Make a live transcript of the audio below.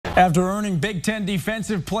After earning Big Ten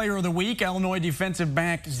Defensive Player of the Week, Illinois defensive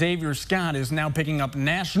back Xavier Scott is now picking up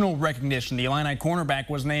national recognition. The Illini cornerback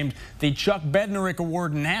was named the Chuck Bednarik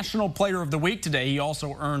Award National Player of the Week today. He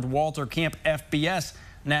also earned Walter Camp FBS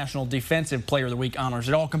National Defensive Player of the Week honors.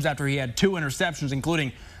 It all comes after he had 2 interceptions,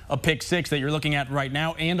 including a pick 6 that you're looking at right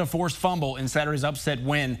now and a forced fumble in Saturday's upset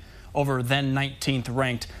win over then 19th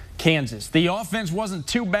ranked Kansas. The offense wasn't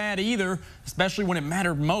too bad either, especially when it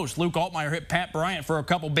mattered most. Luke Altmaier hit Pat Bryant for a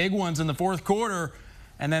couple big ones in the fourth quarter,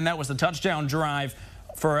 and then that was the touchdown drive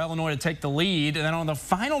for Illinois to take the lead. And then on the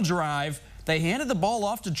final drive, they handed the ball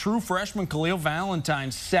off to true freshman Khalil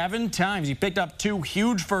Valentine 7 times. He picked up 2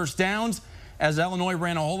 huge first downs as Illinois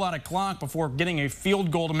ran a whole lot of clock before getting a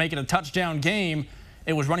field goal to make it a touchdown game.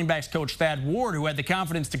 It was running backs coach Thad Ward who had the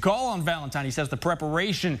confidence to call on Valentine. He says the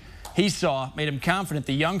preparation he saw made him confident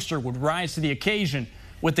the youngster would rise to the occasion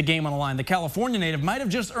with the game on the line. The California native might have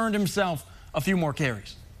just earned himself a few more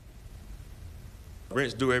carries.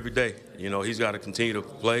 Brent's due every day. You know, he's got to continue to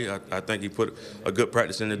play. I think he put a good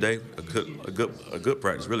practice in today, a good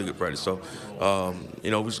practice, really good practice. So, you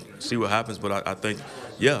know, we'll see what happens. But I think,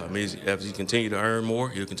 yeah, I mean, if he continue to earn more,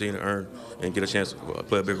 he'll continue to earn and get a chance to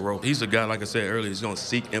play a bigger role. He's a guy, like I said earlier, he's going to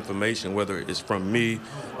seek information, whether it's from me.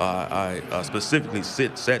 I specifically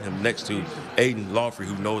set him next to Aiden Lawfrey,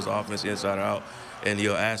 who knows the offense inside and out, and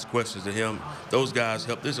he'll ask questions to him. Those guys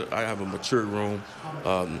help. I have a mature room.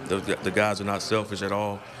 The guys are not selfish at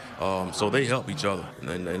all. So they help each other,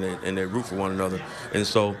 and they root for one another. And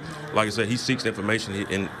so, like I said, he seeks information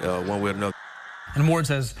in one way or another. And Ward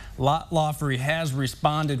says Lawfrey has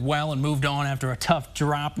responded well and moved on after a tough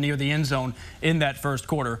drop near the end zone in that first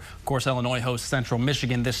quarter. Of course, Illinois hosts Central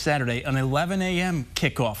Michigan this Saturday, an 11 a.m.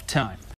 kickoff time.